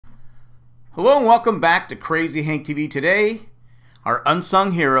Hello and welcome back to Crazy Hank TV. Today, our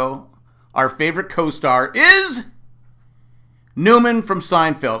unsung hero, our favorite co-star is Newman from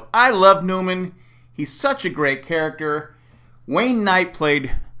Seinfeld. I love Newman. He's such a great character. Wayne Knight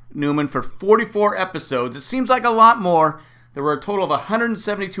played Newman for 44 episodes. It seems like a lot more. There were a total of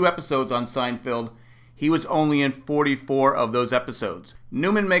 172 episodes on Seinfeld. He was only in 44 of those episodes.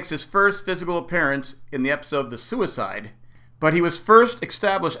 Newman makes his first physical appearance in the episode The Suicide, but he was first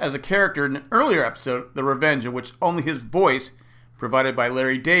established as a character in an earlier episode, The Revenge, in which only his voice, provided by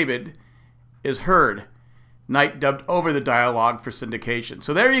Larry David, is heard. Knight dubbed over the dialogue for syndication.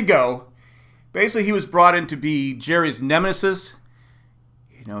 So there you go. Basically, he was brought in to be Jerry's nemesis.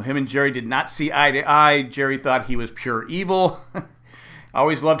 You know, him and Jerry did not see eye to eye. Jerry thought he was pure evil. I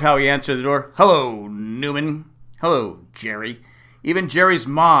always loved how he answered the door. Hello, Newman. Hello, Jerry. Even Jerry's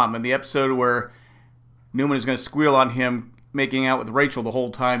mom in the episode where Newman is going to squeal on him making out with Rachel the whole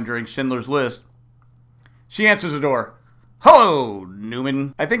time during Schindler's List, she answers the door. Hello,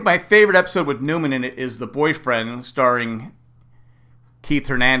 Newman. I think my favorite episode with Newman in it is The Boyfriend, starring Keith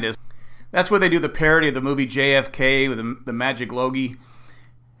Hernandez. That's where they do the parody of the movie JFK with the magic Logie.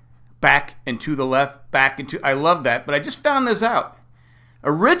 Back and to the left, back and to... I love that, but I just found this out.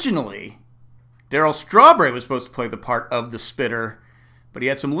 Originally, Darryl Strawberry was supposed to play the part of the Spitter, but he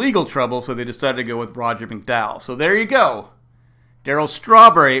had some legal trouble, so they decided to go with Roger McDowell. So there you go. Darryl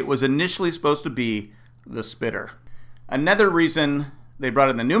Strawberry was initially supposed to be the Spitter. Another reason they brought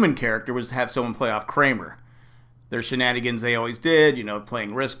in the Newman character was to have someone play off Kramer. Their shenanigans they always did, you know,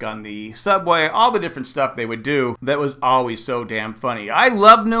 playing Risk on the subway, all the different stuff they would do that was always so damn funny. I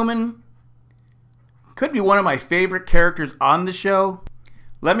love Newman. Could be one of my favorite characters on the show.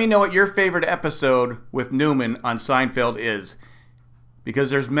 Let me know what your favorite episode with Newman on Seinfeld is, because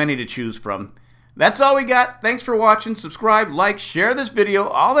there's many to choose from. That's all we got. Thanks for watching. Subscribe, like, share this video,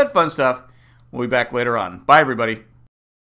 all that fun stuff. We'll be back later on. Bye, everybody.